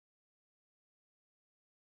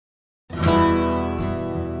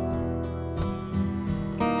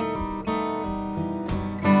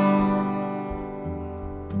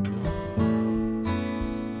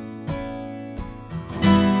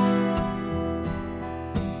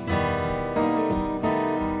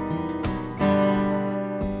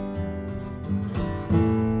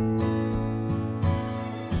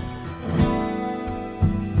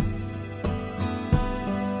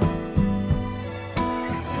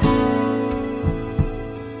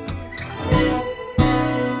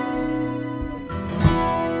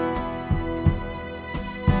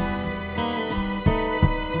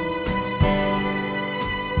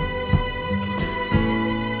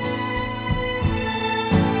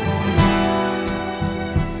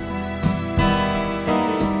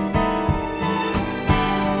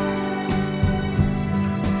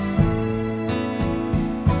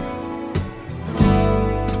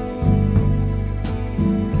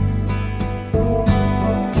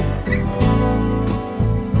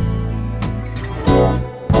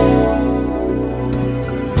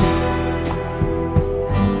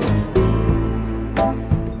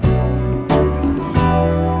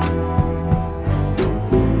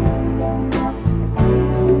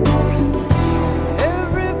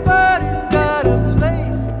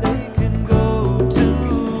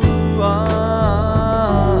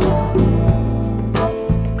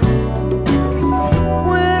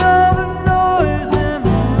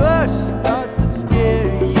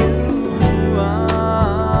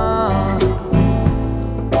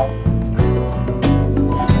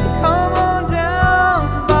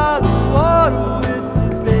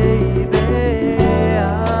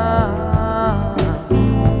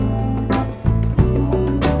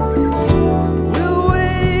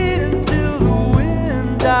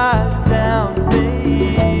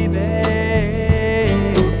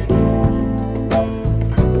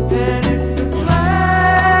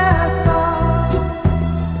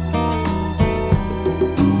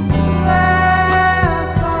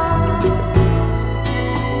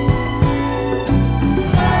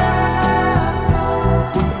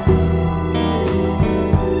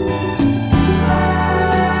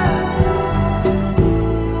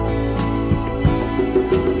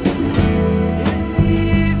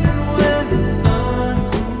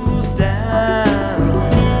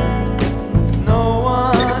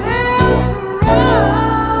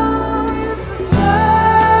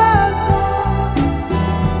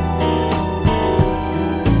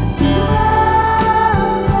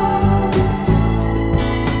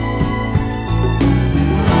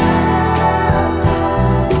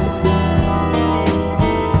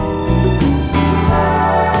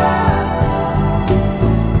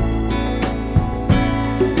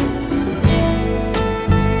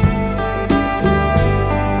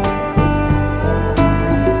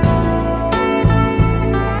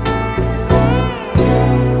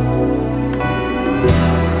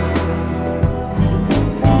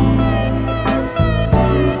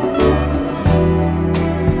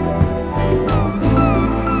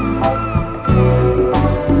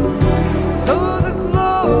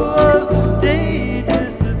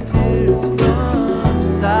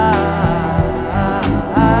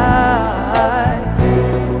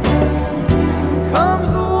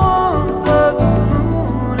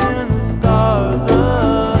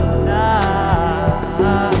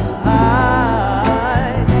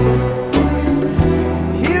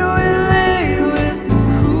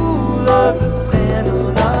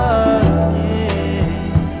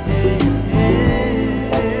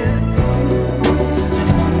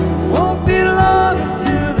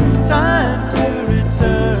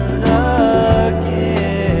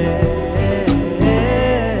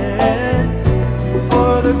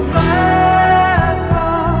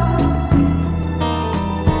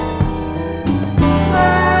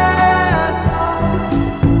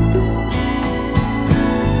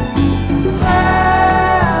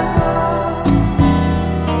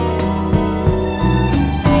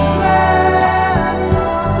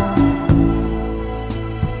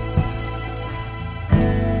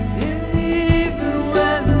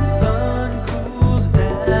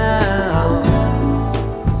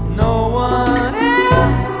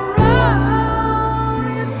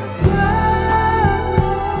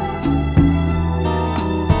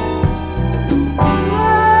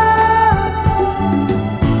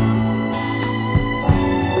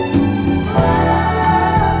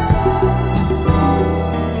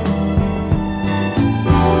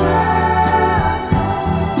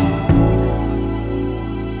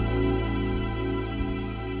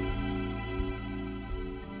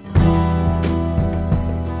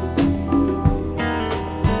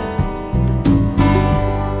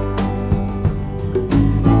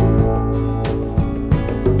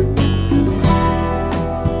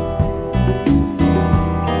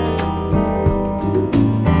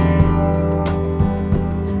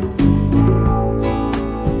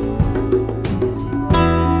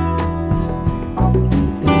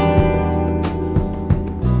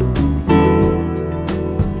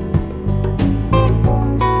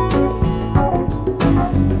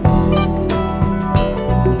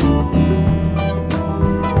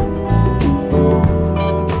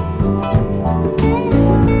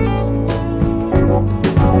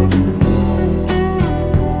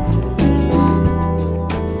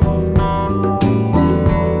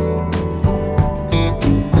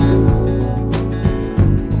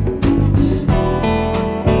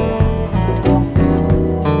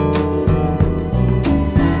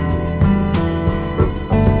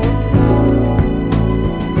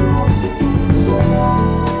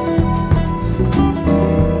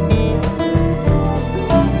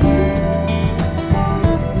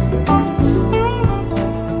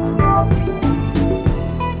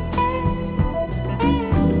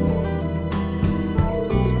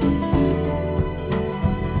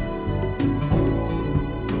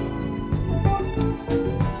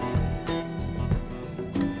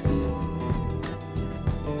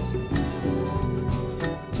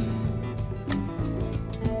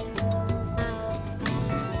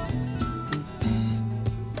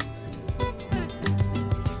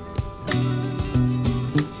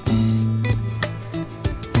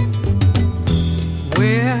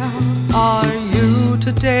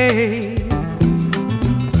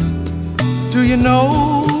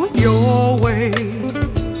know your way,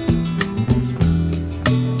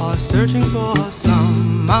 or searching for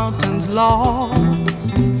some mountains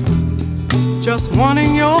lost, just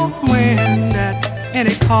wanting your wind at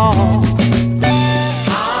any call.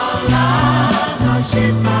 Our lives are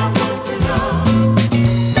shaped by what we love.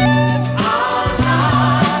 Our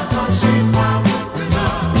lives are shaped by what we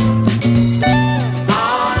love.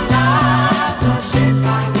 Our lives are shaped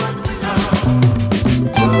by what we love.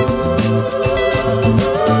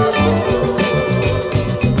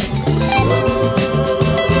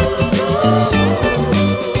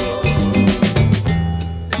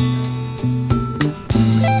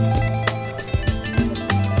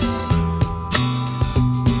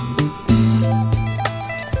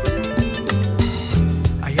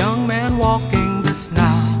 A young man walking this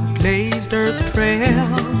now blazed earth trail,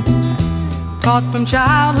 taught from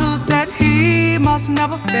childhood that he must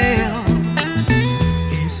never fail.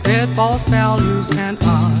 He's fed false values and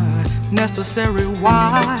unnecessary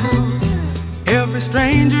wiles. Every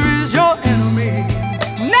stranger is your enemy.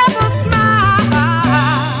 Never smile.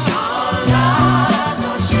 Our lives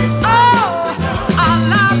are shaped by Oh, our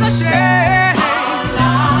lives are shaped. our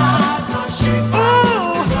lives are shaped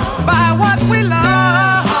Ooh, by what we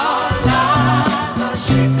love. our lives are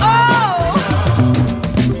shaped Oh,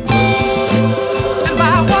 and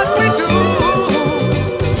by what we do.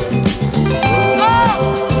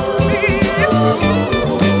 Oh, be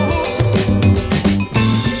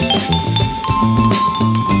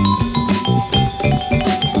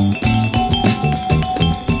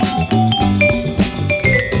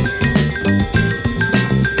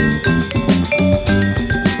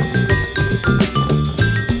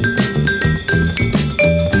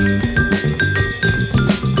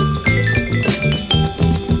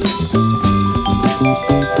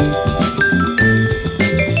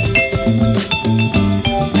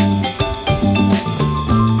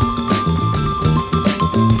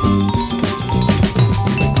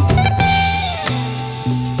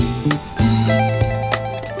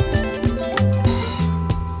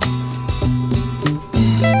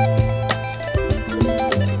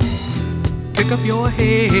Pick up your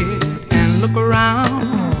head and look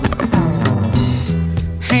around.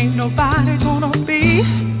 Ain't nobody gonna be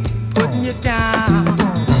putting you down.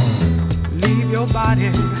 Leave your body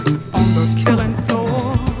on the killing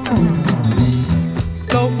floor.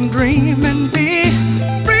 Float and dream and be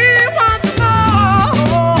free once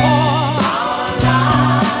more. our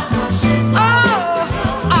lives are shaped Oh,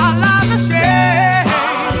 our lives are shaped.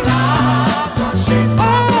 our lives are shaped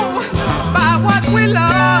Oh, by what we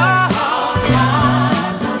love.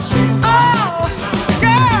 lives are shaped Oh,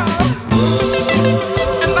 girl,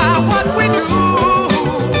 and by what we do.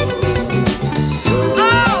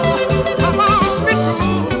 Oh, come on, be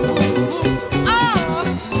true. Oh,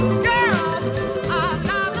 girl, our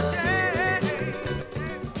lives are shaped.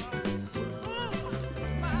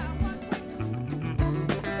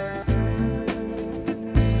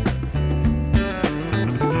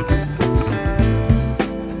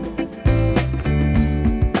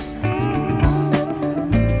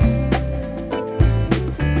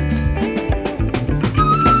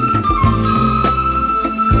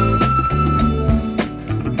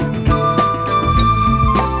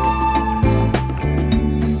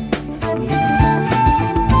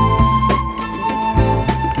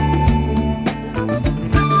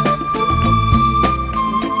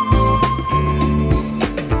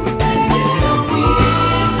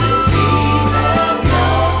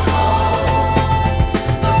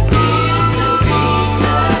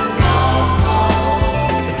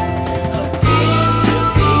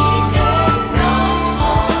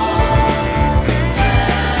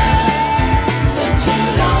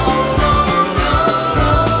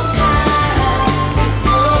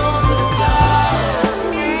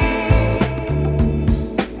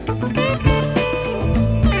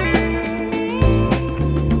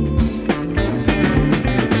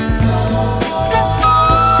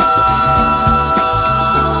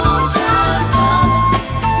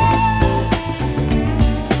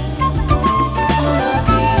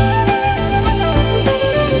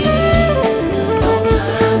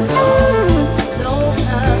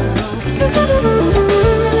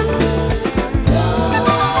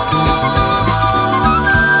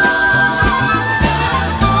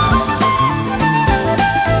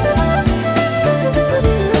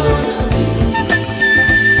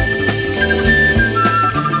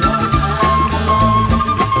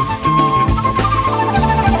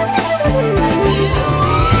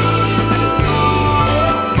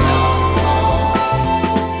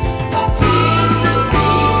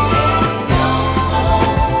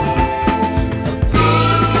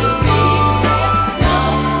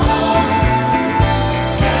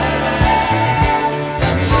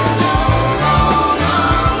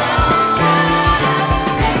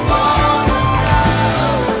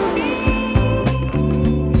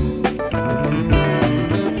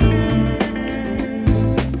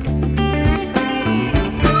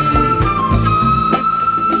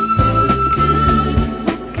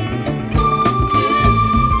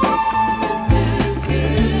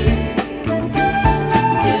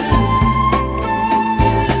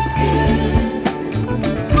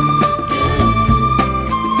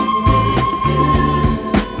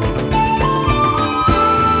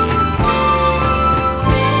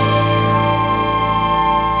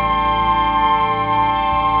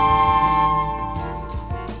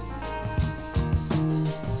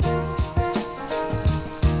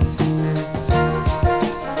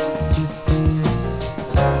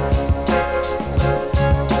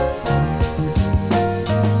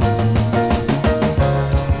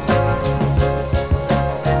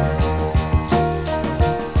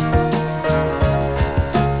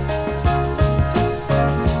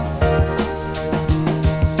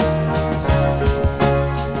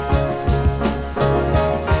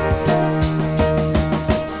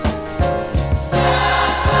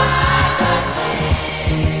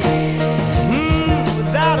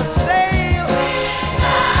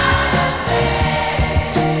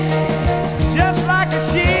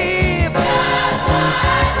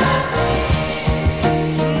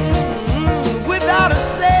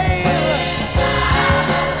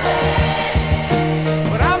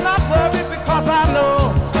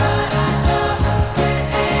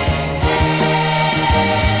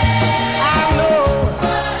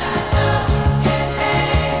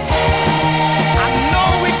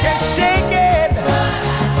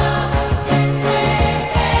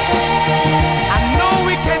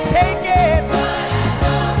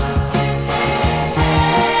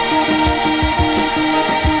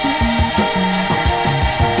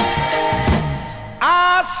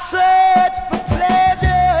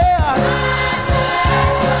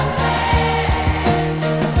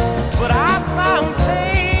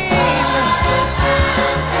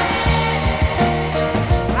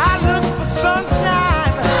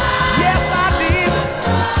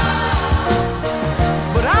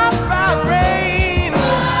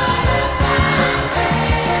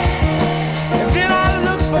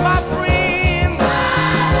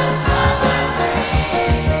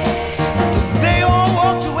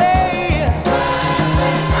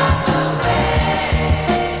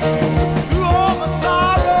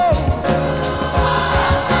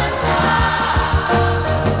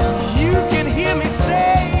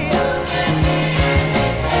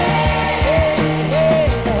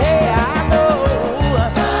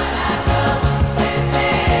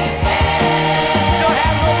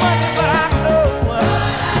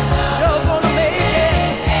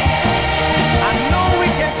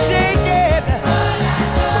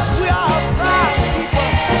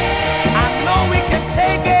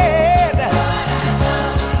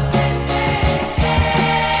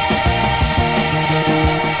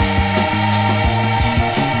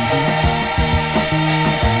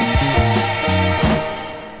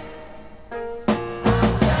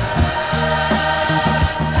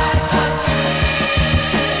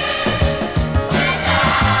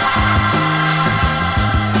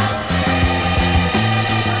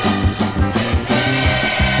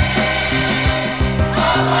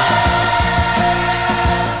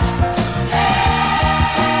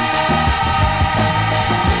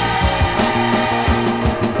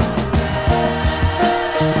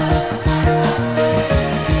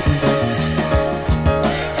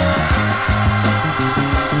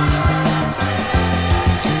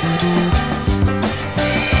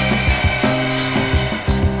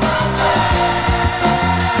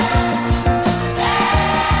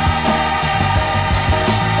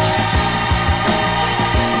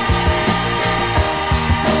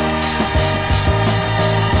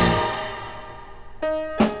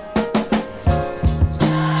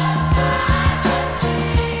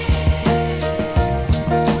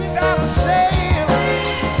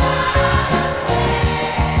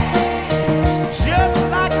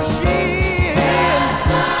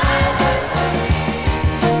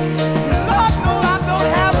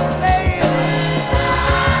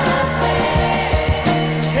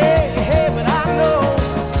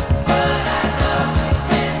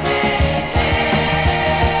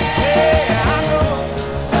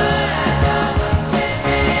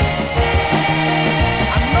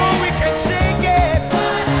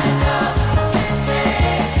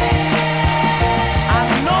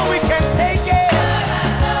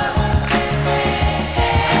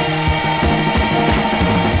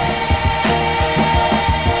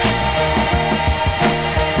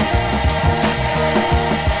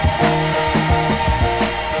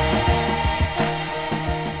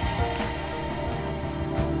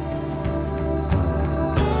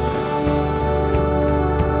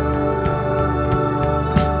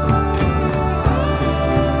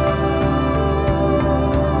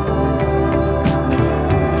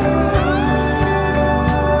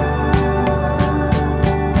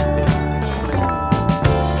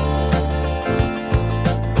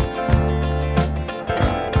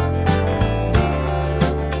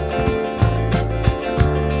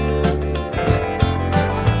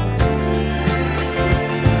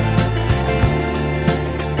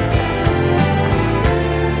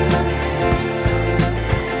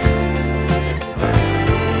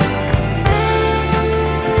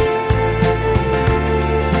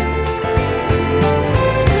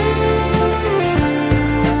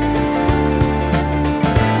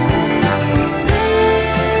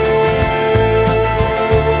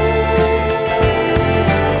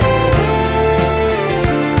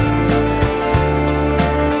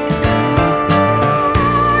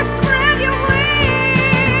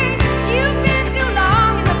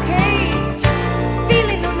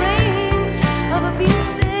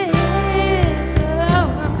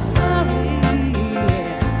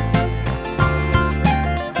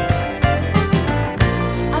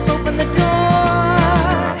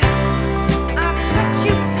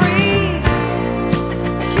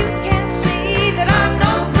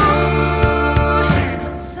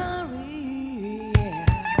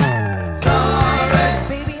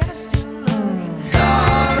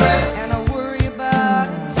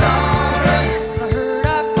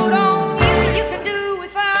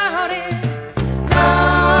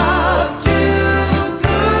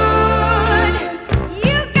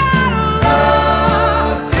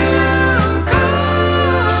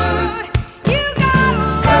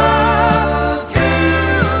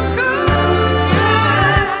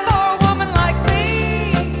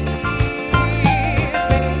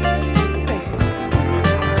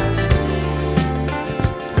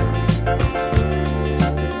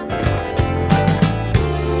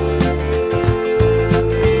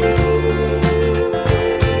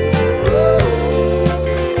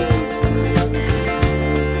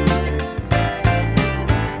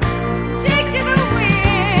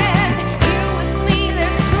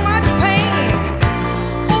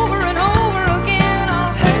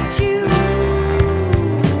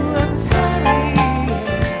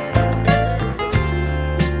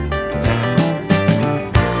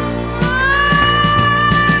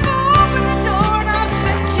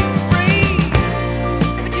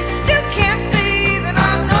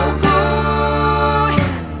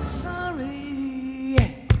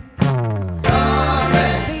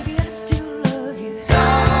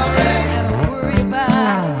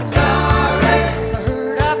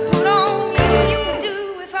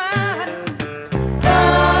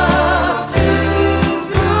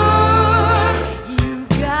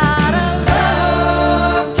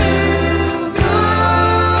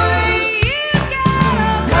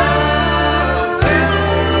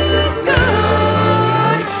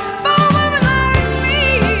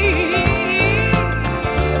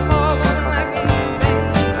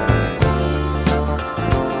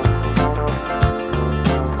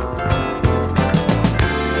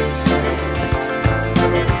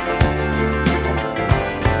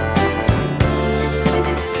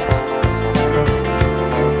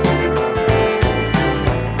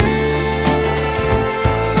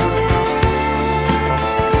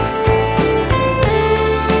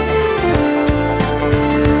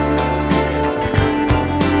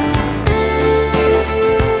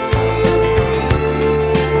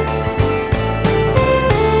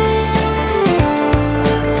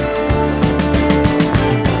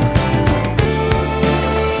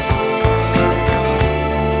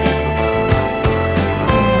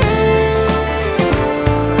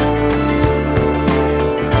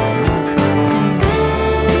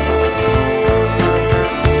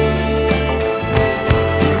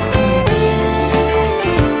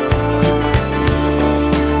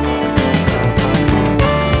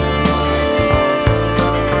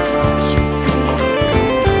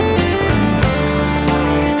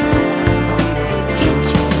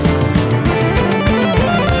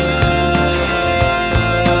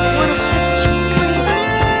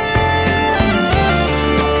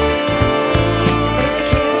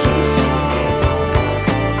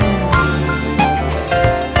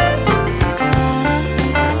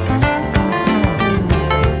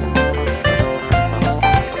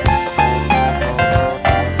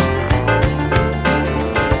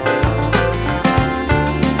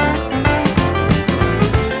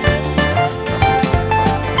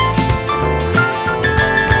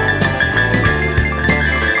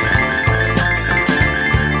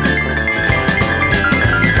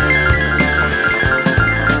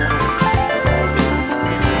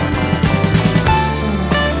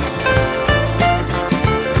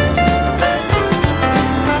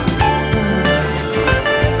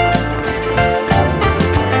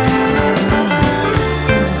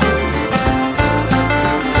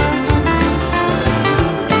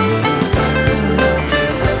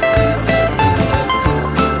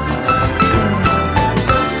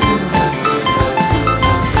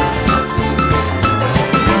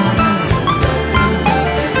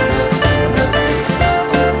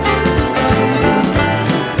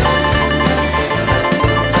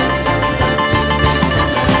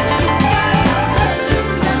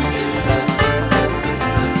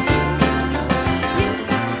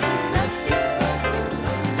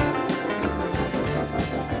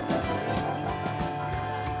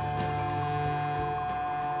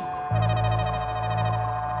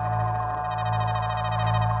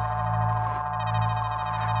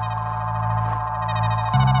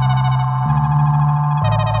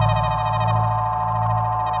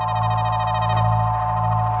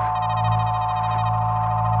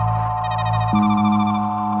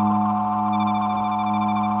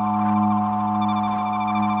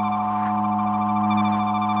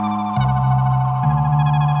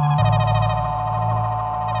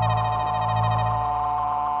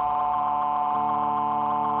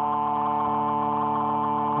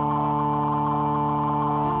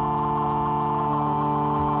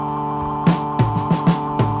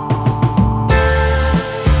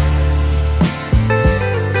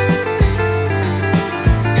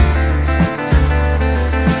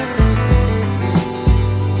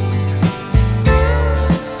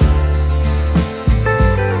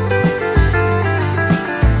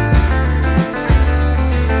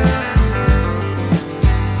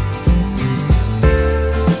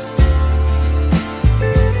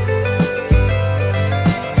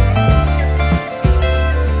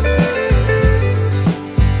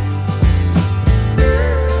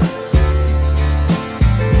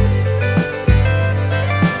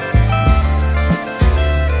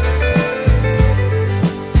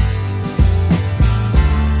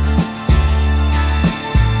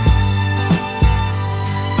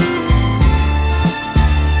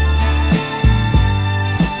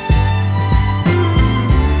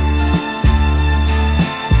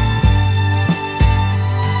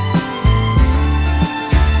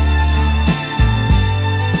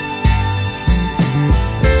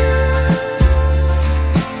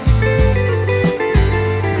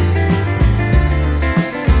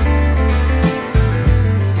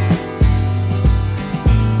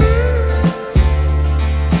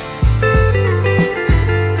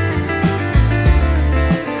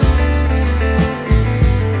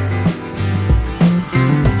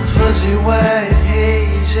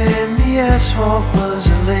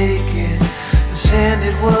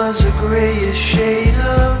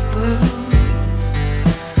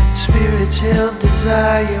 held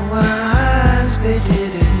desire, wise they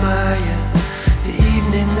did admire the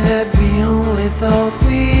evening that we only thought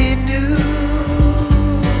we knew.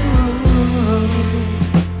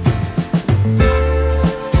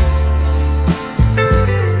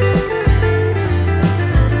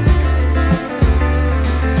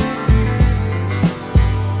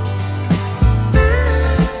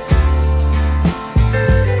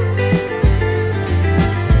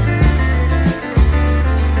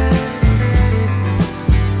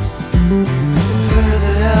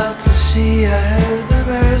 I heard the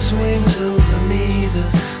bird's wings over me, the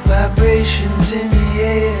vibrations in the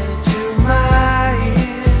air to my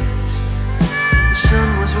ears. The sun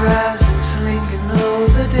was rising, slinking low,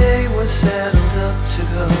 the day was saddled up to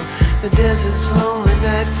go. The desert's lonely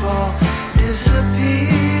nightfall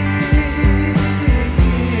disappeared.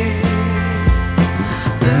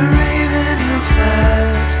 The raven who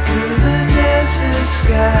flies through the desert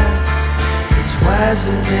skies is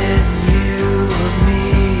wiser than you or me.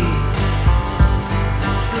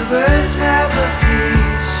 The birds have a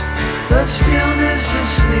peace, the stillness of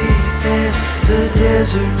sleep, and the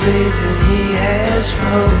desert raven, he has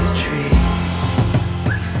poetry.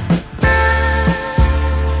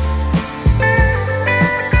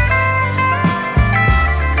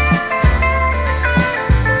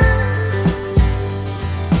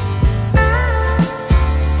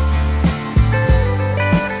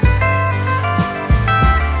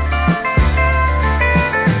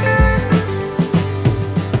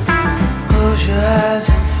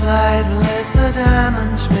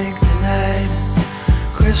 Diamonds make the night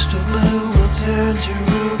crystal blue will turn to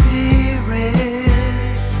ruby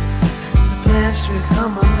red. The plants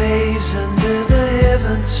become a maze under the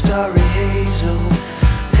heaven's starry hazel.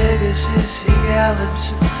 Pegasus he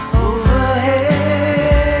gallops overhead.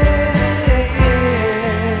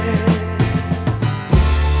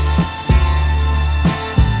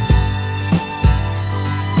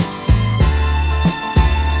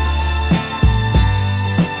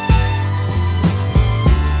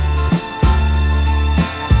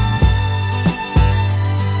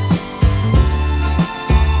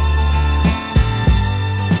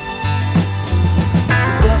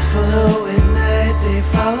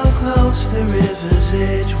 The river's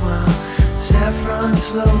edge while saffron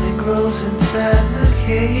slowly grows inside the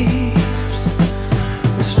caves.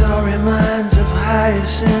 The starry minds of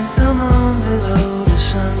hyacinth, the moon below the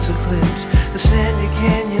sun's eclipse. The sandy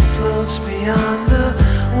canyon floats beyond the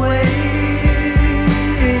waves.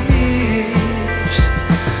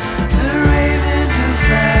 The raven who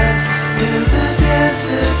flies through the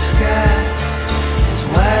desert sky is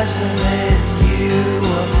wiser than you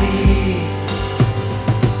or me.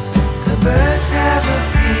 Birds have a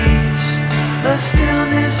peace, a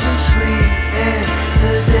stillness of sleep, and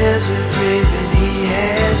the desert raven, he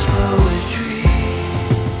has poetry.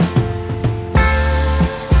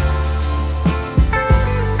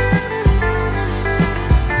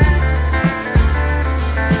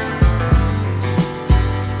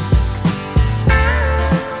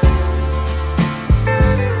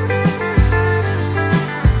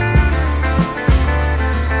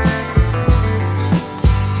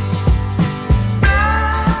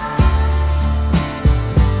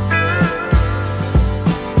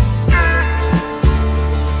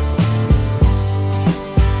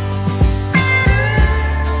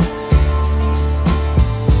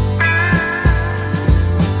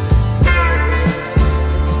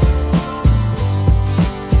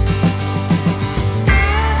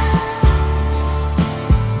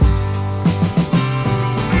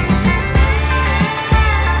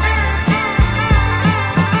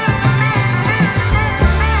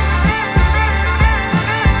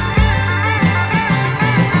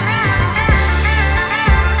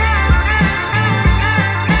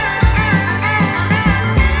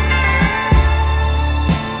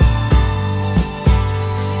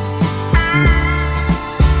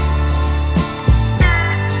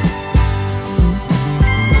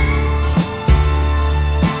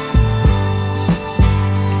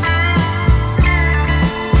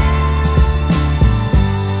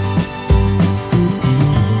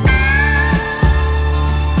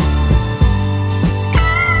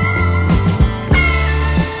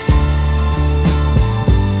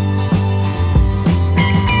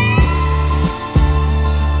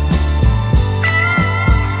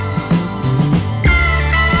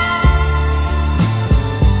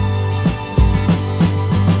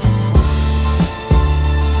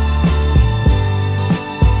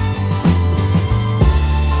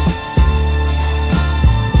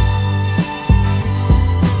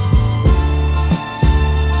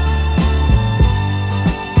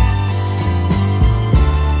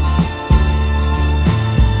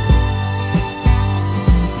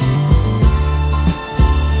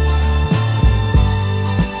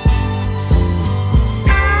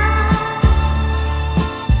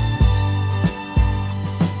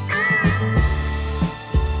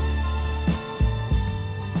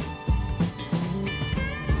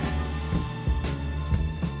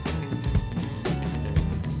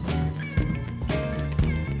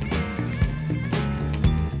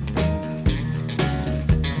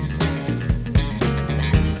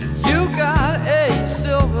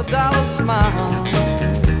 $100 smile.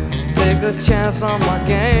 Take a chance on my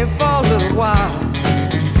game for a little while.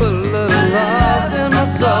 Put a little love in my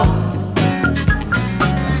soul.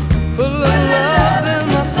 Put a little love in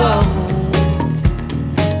my soul.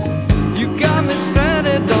 You got me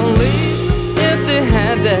stranded, don't leave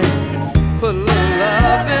empty-handed. Put a little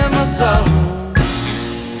love in my soul.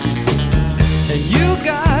 And you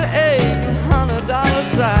got $800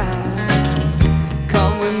 side.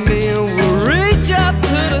 Come with me and we'll reach up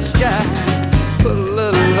to the sky. Put a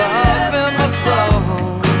little love in my soul.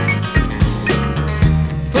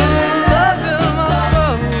 Put a little love in my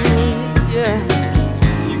soul. Yeah.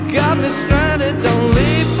 You got me stranded, don't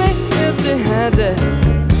leave me empty-handed.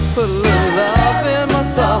 Put a little love in my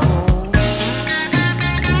soul.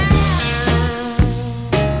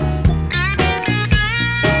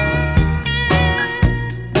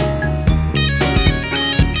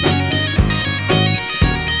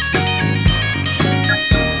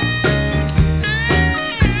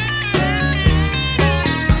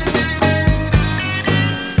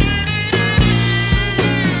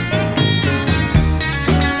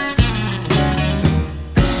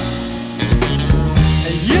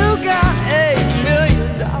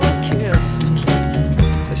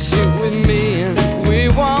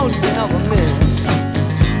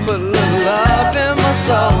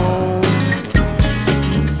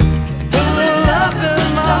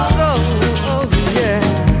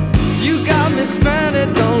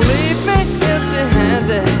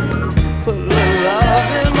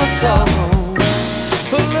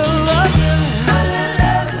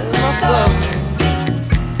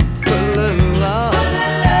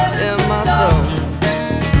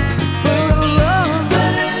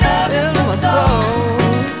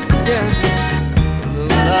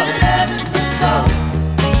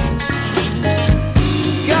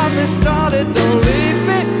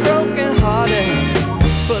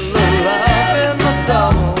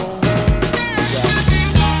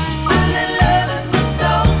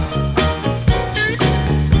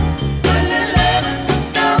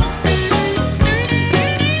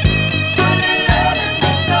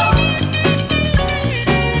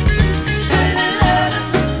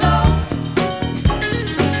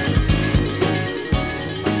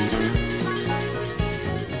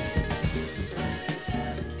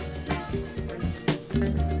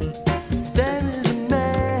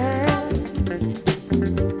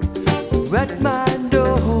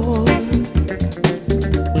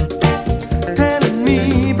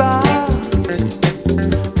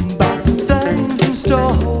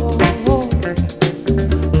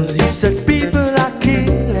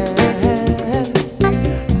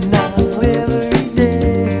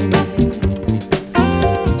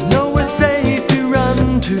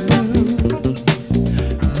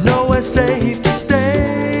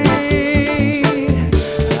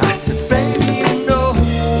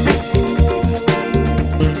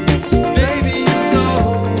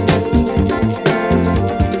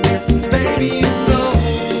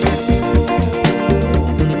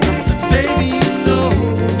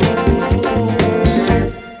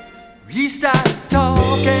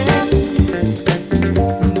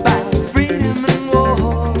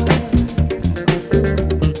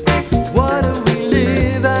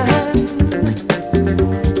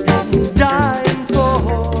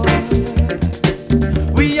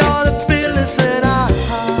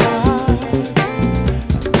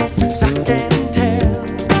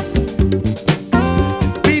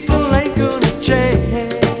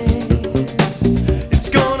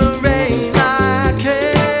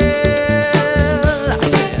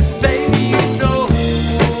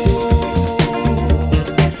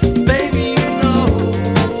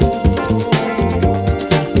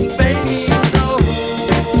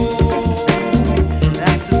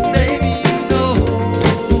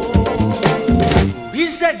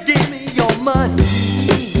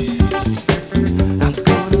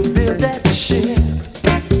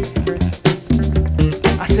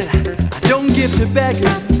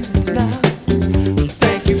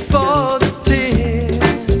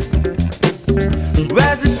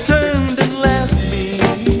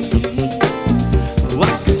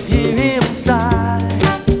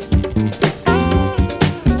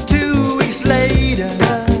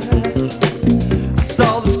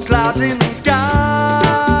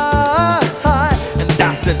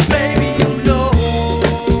 Baby, you know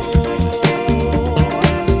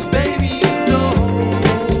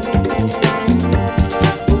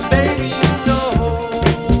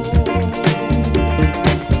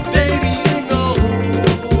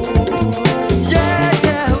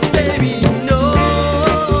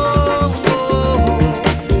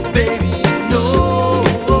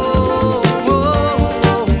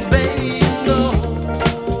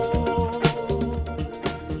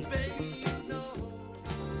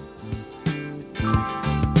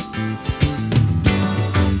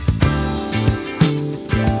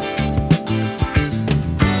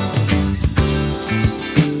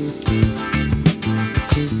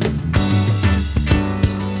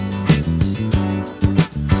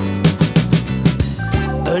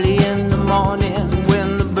morning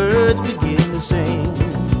when the birds begin to sing,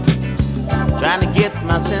 trying to get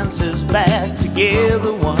my senses back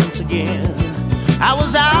together once again. I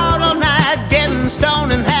was out all night getting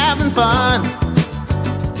stoned and having fun,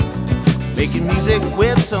 making music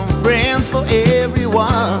with some friends for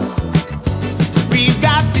everyone. We've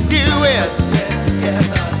got to do it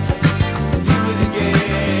together, do it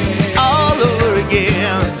again, all over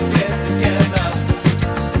again. Let's get together,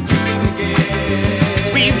 do it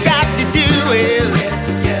again. We've got to do it. Let's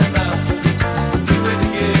get together, do it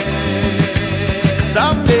again.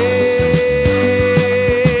 Someday,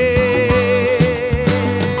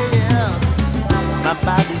 yeah. My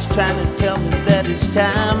body's trying to tell me that it's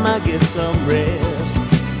time I get some rest,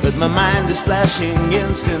 but my mind is flashing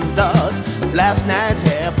instant thoughts of last night's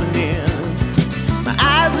happening. My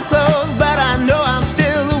eyes are closed, but I know I'm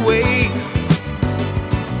still awake.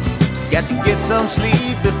 Got to get some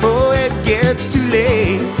sleep before it gets too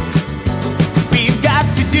late. We've got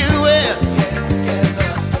to do it, get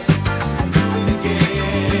together, do it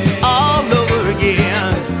again, all over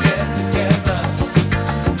again. Let's get together,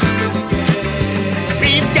 do it again.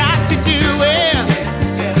 We've got to do it, get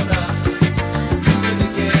together, do it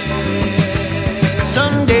again.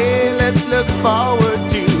 Someday let's look forward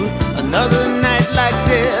to another night like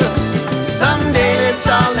this. Someday let's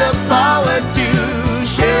all look forward to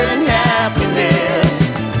sharing happiness.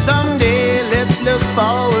 Someday let's look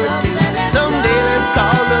forward to. Someday let's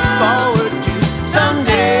all look forward to. Someday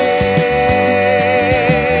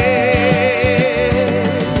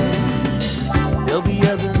there'll be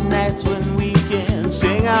other nights when we can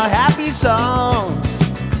sing our happy songs.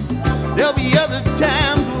 There'll be other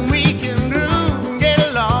times when we can groove and get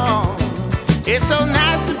along. It's so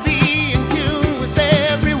nice to be in tune with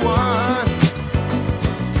everyone.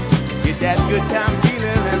 Get that good time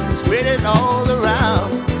feeling and spread it all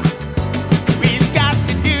around. We've got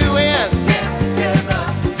to do it, get together,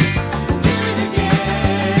 do it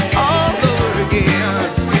again, all over again.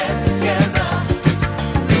 Let's get together,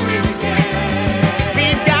 do it again.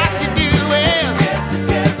 We've got to do it, get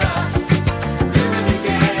together, do it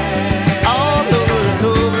again, all over and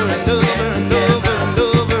over and over and over and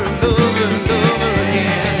over and over and over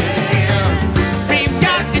again. We've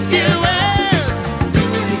got to do it,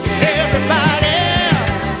 everybody.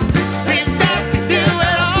 We've got to do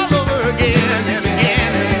it all over again and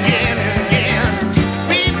again and again and again.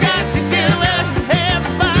 We've got to do it,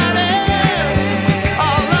 everybody,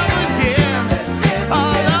 all over again,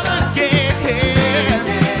 all over again.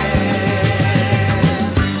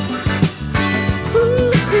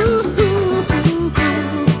 Ooh, ooh, ooh, ooh, ooh,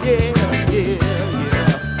 yeah, yeah, yeah.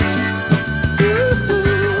 Ooh,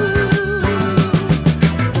 ooh,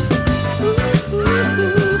 ooh,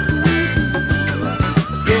 ooh,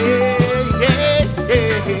 yeah, yeah,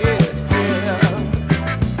 yeah, yeah.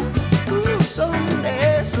 Ooh,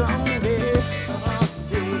 someday, someday,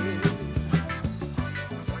 someday.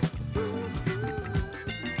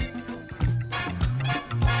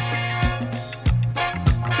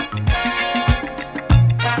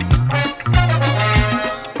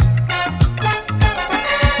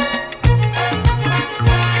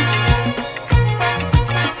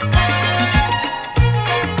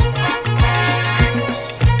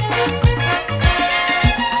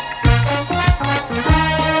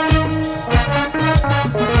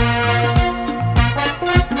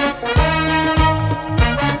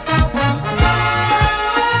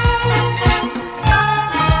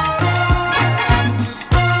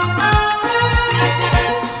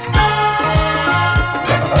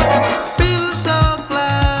 Feel so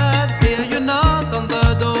glad, hear you knock on the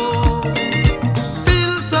door.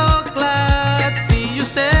 Feel so glad, see you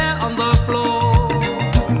stare on the floor.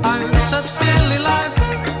 I wish that silly life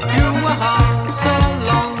you were out so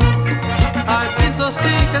long. I've been so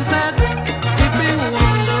sick and sad, keeping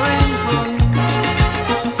wandering home.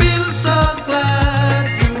 Feel so glad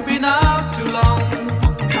you've been out too long.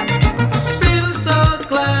 Feel so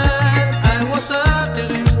glad I was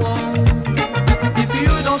certainly wrong. If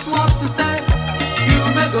you don't want to stay, you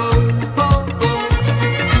may go, oh, oh.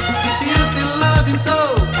 If you still love him so,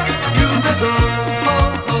 you may go,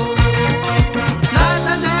 oh, oh. Night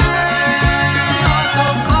and day, you're so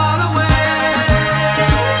far away.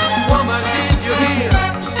 Woman, did you hear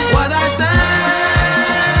what I said?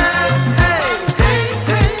 Hey, hey,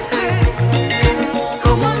 hey, hey.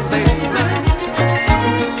 Come on, baby.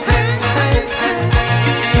 Hey, hey, hey.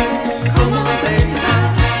 Come on, baby.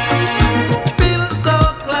 Feel so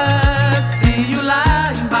glad, see you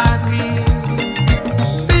lying by me.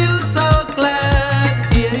 Feel so glad,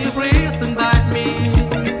 hear you breathing by me.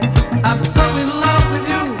 I'm so in love with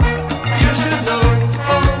you, you should know,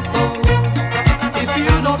 oh, oh. If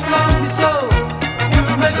you don't love me so you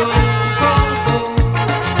may go home.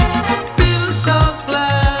 Feel so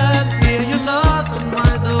glad, hear you knock on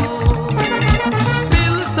my door.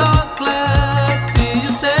 Feel so glad, see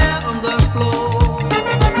you there on the floor.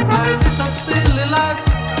 I live such silly life,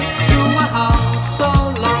 you were out so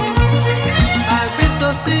long. I've been so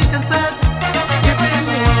sick and sad, you've been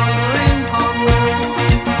wandering home.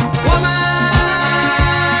 Woman,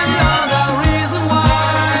 you're the reason why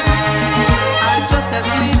I just can't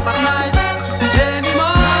sleep at night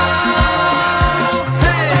anymore.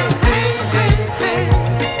 Hey, hey, hey, hey,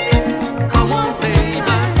 come on,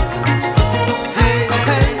 baby. Hey,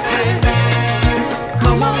 hey, hey,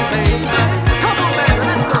 come on, baby. Come on, baby,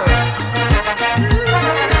 let's go.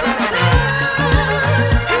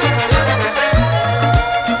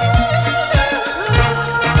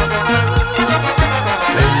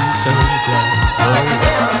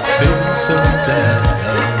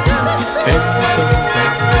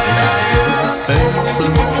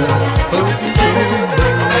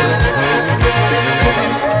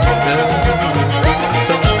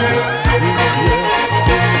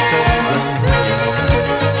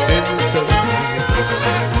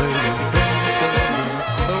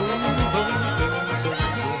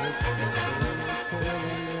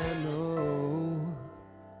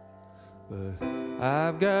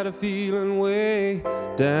 I've got a feeling way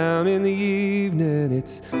down in the evening,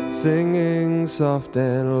 it's singing soft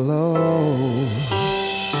and low.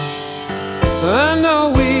 I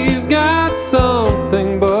know we've got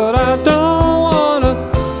something, but I don't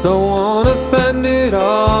wanna spend it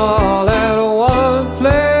all at once.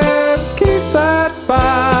 Let's keep that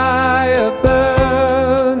fire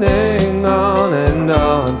burning on and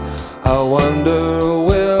on. I wonder,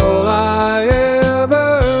 will I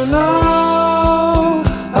ever know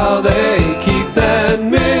how they keep that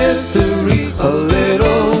mystery a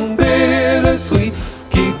little bittersweet?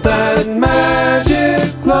 Keep that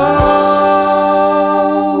magic glow.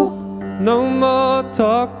 No more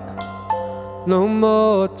talk, no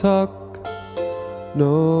more talk,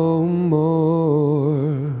 no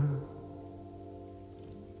more.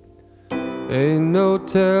 Ain't no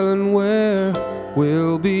telling where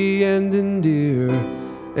we'll be ending, dear.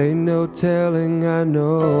 Ain't no telling, I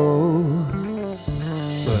know.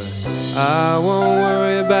 But I won't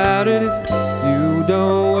worry about it if you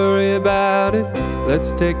don't worry about it.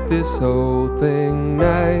 Let's take this whole thing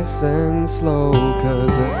nice and slow,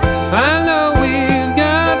 'cause I know we've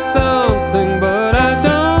got something, but I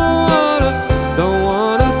don't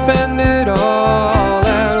wanna spend it all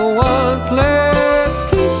at once. Let's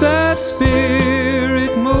keep that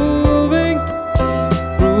spirit moving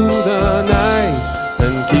through the night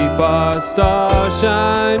and keep our star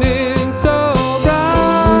shining so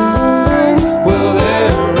bright. Well,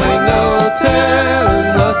 there ain't no telling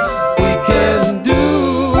what we can do.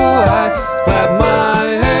 I clap my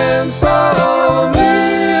hands for me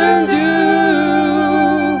and you.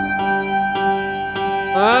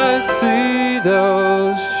 I see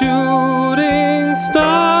those shooting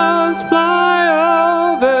stars fly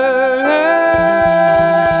overhead,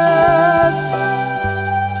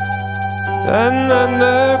 and then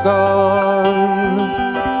they're gone.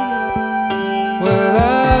 Well,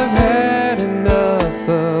 I've had enough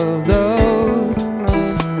of those.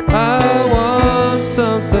 I want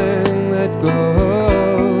something that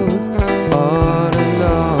goes on and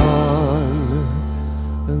on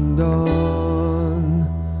and on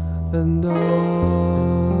and on.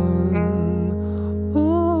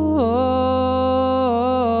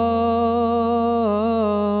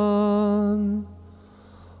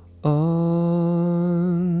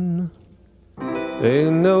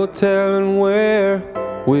 Ain't no telling where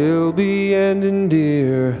we'll be ending,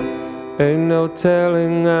 dear. Ain't no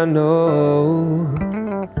telling, I know.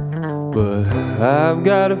 But I've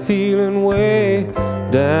got a feeling way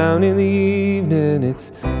down in the evening,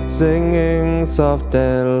 it's singing soft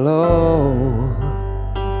and low.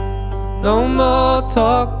 No more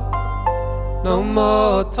talk, no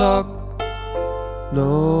more talk,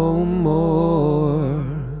 no more.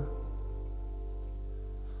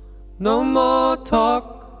 No more talk,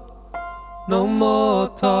 no more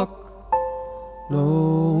talk, no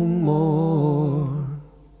more.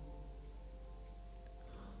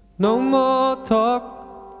 No more talk,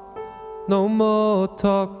 no more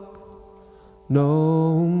talk,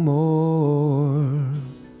 no more.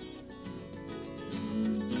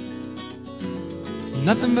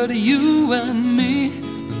 Nothing but you and me,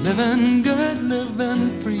 living good, living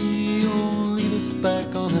free. Oh, lead us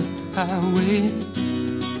back on the highway.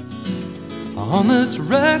 On this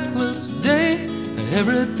reckless day,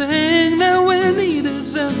 everything that we need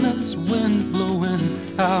is in this wind blowing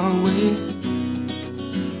our way.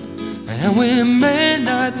 And we may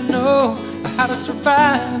not know how to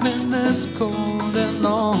survive in this cold and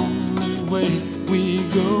lonely way we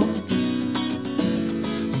go.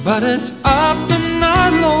 But it's often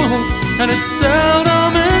not lonely, and it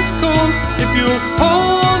seldom is cold. If you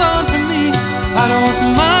hold on to me, I don't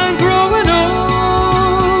mind growing old.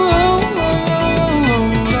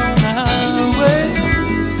 On the highway,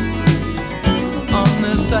 on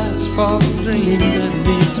this asphalt dream that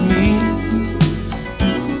leads me.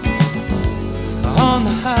 On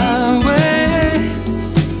the highway,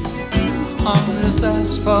 on this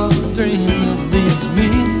asphalt dream that leads me.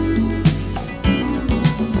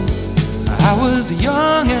 I was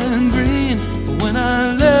young and green when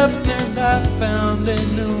I left, and I found a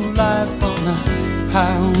new life on the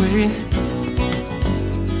highway.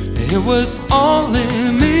 It was only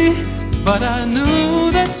me, but I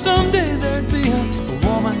knew that someday there'd be a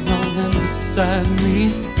woman running beside me.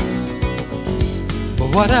 But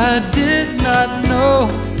what I did not know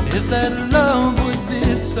is that love would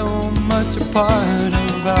be so much a part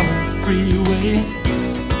of our freeway.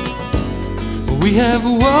 We have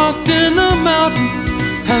walked in the mountains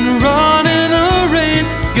and run in the rain.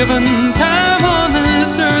 Given time on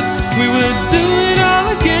this earth, we would do it all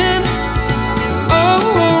again. Oh,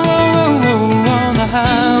 oh, oh, oh, on the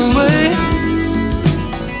highway,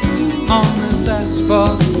 on this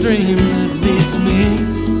asphalt dream that leads me.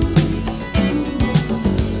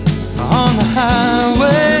 On the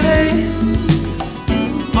highway,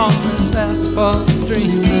 on this asphalt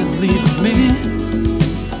dream that leads me.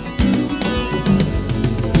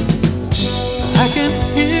 I can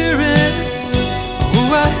hear it,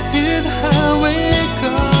 oh, I hear the highway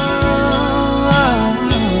call.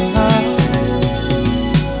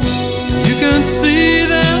 You can see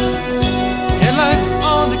them, headlights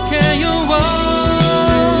on the canyon wall.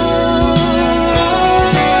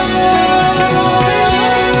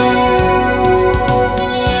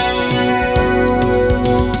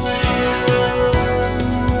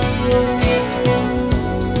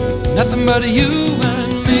 Nothing but you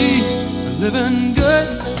and me, living good,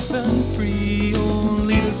 living free. Oh,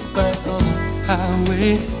 lead us back on the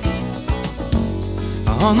highway.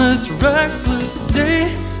 On this reckless day,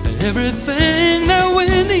 everything that we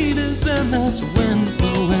need is in this wind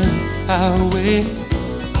blowing highway.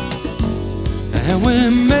 And we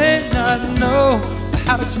may not know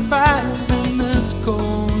how to survive in this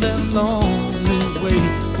cold and lonely way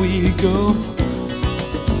we go.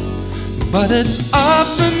 But it's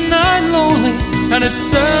often not lonely, and it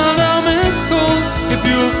seldom is cold. If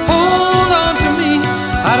you hold on to me,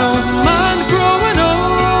 I don't mind growing old.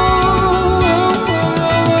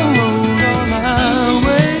 On the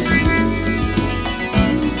highway,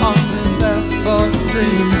 on this asphalt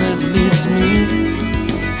dream that leads me.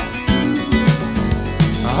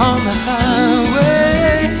 On the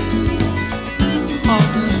highway, on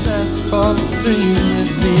this asphalt dream that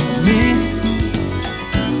leads me.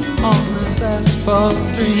 On this asphalt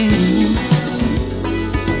dream,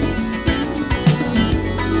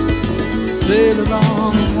 sail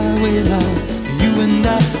along the highway line. You and I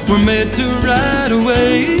were made to ride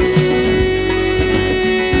away.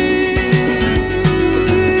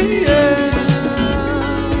 Yeah.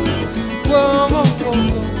 Whoa, whoa, whoa,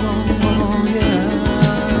 whoa, whoa, yeah.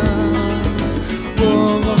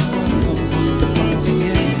 Whoa, whoa, whoa, whoa,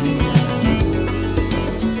 yeah.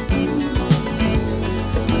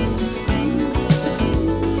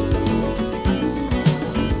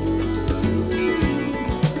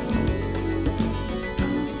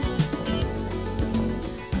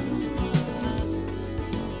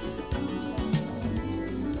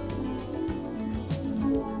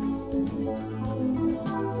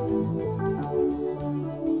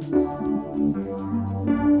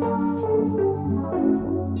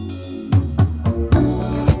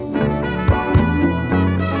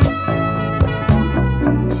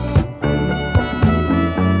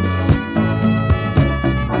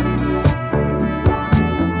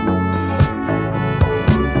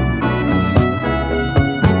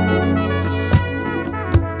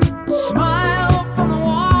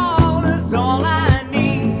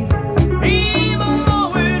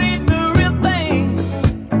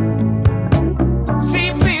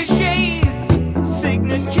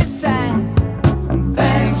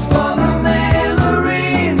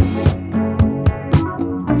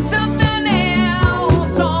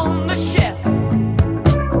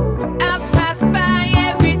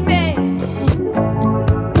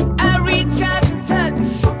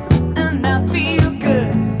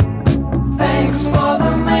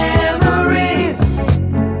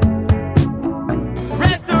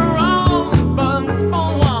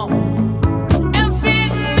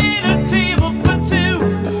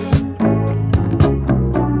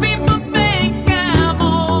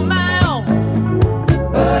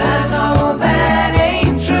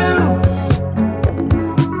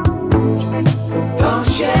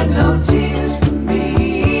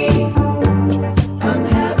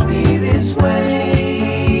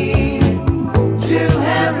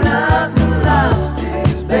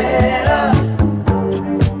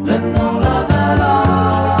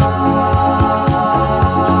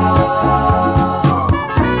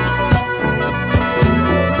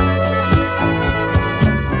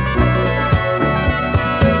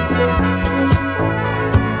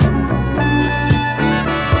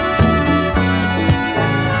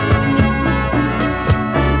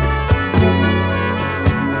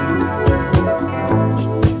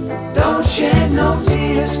 no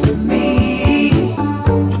tears for me.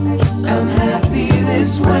 I'm happy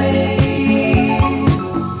this way.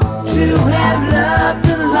 To have loved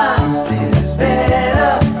and lost is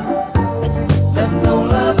better than no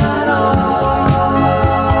love at all.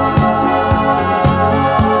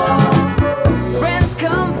 Friends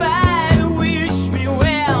come by to wish me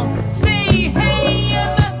well, say, hey, you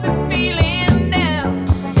must be feeling down.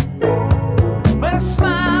 But a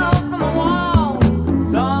smile from the wall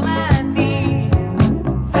is all I need.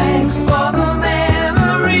 Thanks for the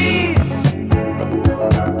memories.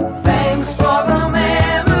 Thanks for the memories.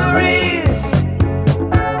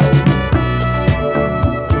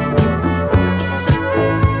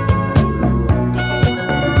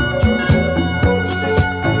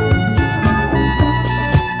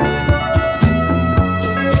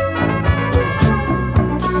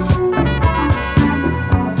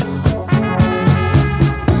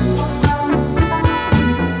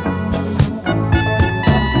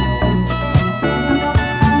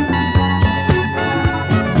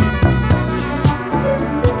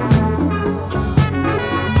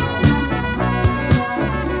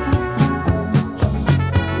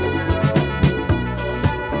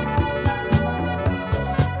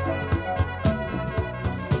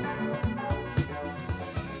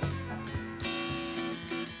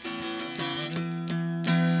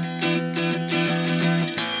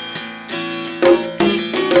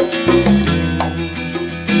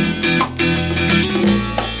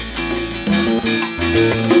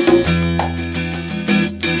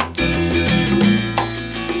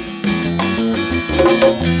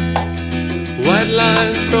 White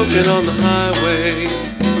lines broken on the highway.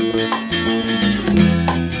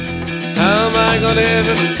 How am I gonna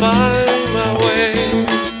ever find my way?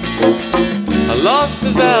 I lost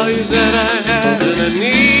the values that I had, and I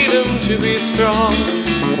need them to be strong.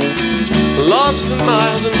 Lost the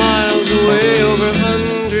miles and miles away over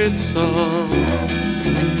 100 songs.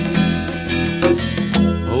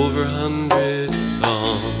 Over 100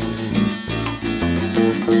 songs.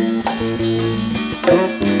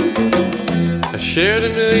 I've shared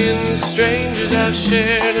a million strangers, I've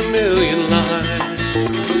shared a million lives.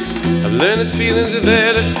 I've learned that feelings are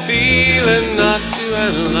there to feel and not to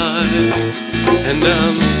analyze. And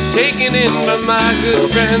I'm taken in by my good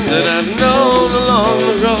friend that I've known along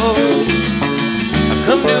the road. I've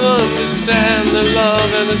come to understand the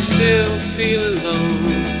love and I still feel alone.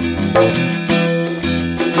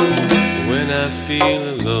 When I feel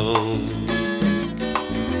alone.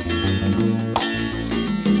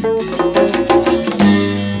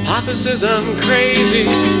 Papa says I'm crazy,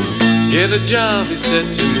 get a job, he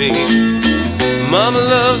said to me. Mama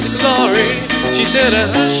loves the glory, she said,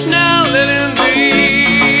 hush now, let him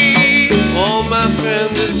be. All my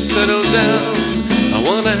friends have settled down, I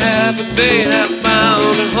wanna have what they have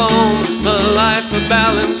found at home, a life of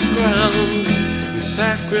balanced ground and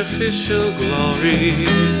sacrificial glory.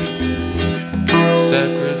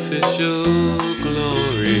 Sacrificial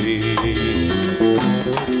glory.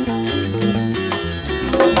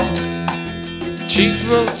 Cheap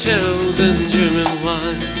motels and German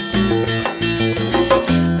wine.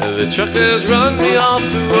 The truckers run me off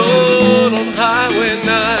the road on Highway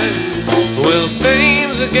 9. Well,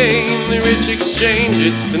 fame's a game the rich exchange.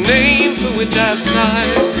 It's the name for which I've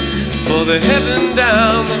signed for the heaven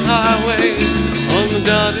down the highway on the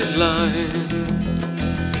dotted line.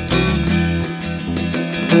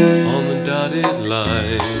 On the dotted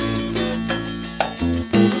line.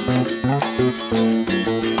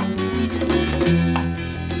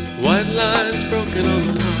 White lines broken on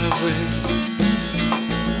the highway.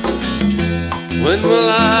 When will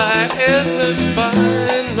I ever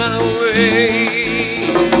find my way?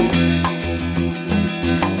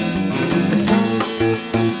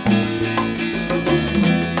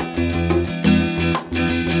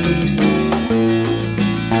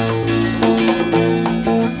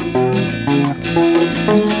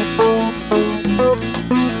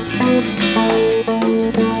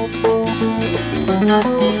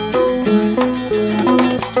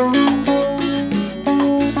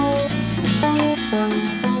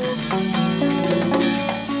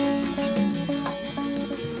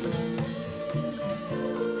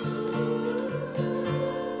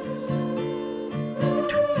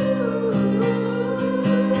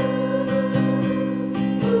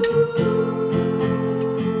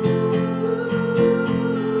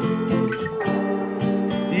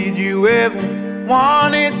 Did you ever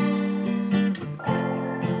want it?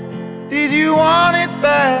 Did you want it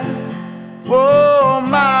back? Oh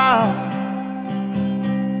my,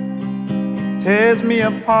 it tears me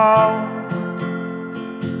apart.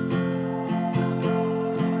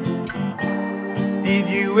 Did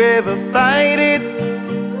you ever fight it?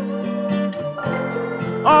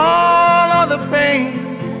 All of the pain,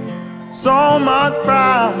 so much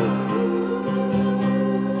pride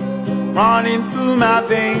running through my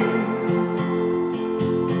veins,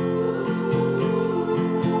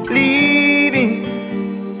 bleeding,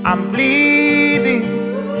 I'm bleeding,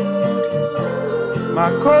 my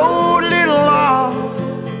cold little heart.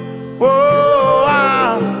 Whoa,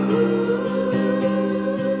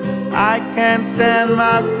 I can't stand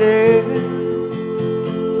myself,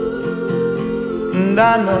 and I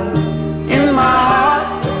know in my heart,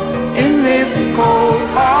 in this cold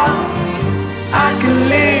heart, I can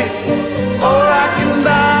live or I can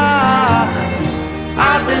die.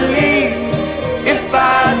 I believe if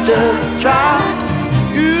I just try.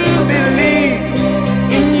 You believe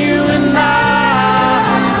in you and I.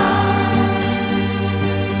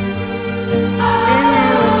 In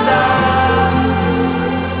you and I.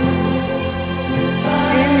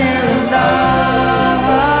 In you and I.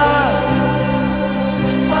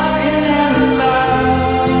 In you and I.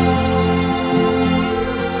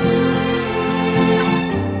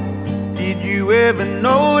 Did you ever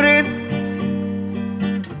notice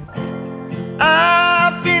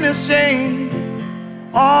I've been ashamed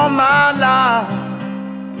all my life?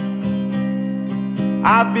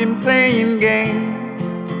 I've been playing games.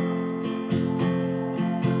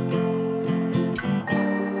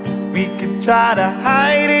 We could try to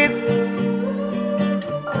hide it,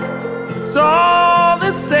 it's all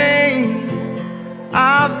the same.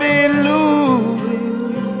 I've been losing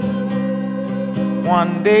you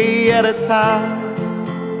one day at a time.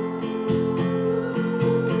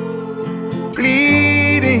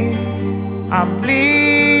 Bleeding, I'm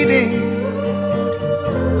bleeding,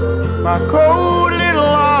 my cold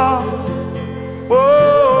little heart.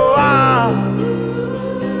 Whoa,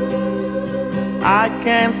 I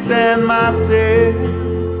can't stand myself,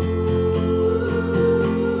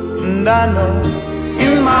 and I know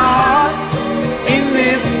in my heart, in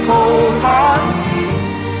this cold heart,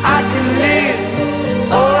 I can live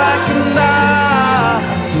or I can die.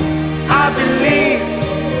 I believe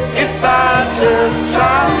if I just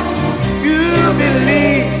try. You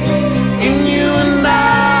believe in you and I.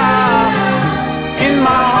 In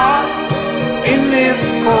my heart, in this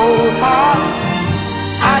cold heart,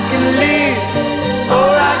 I can live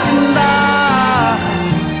or I can die.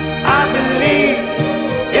 I believe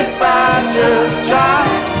if I just try.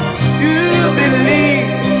 You believe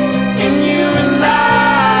in you and I.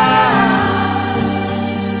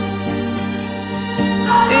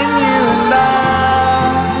 In you and I.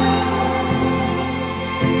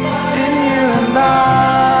 In you and I.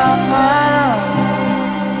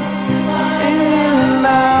 In you and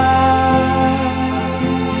I.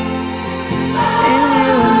 In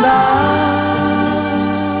you and I.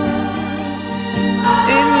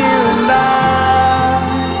 In you and I.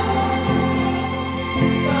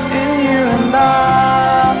 In you and I.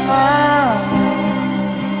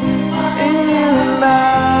 In you and I.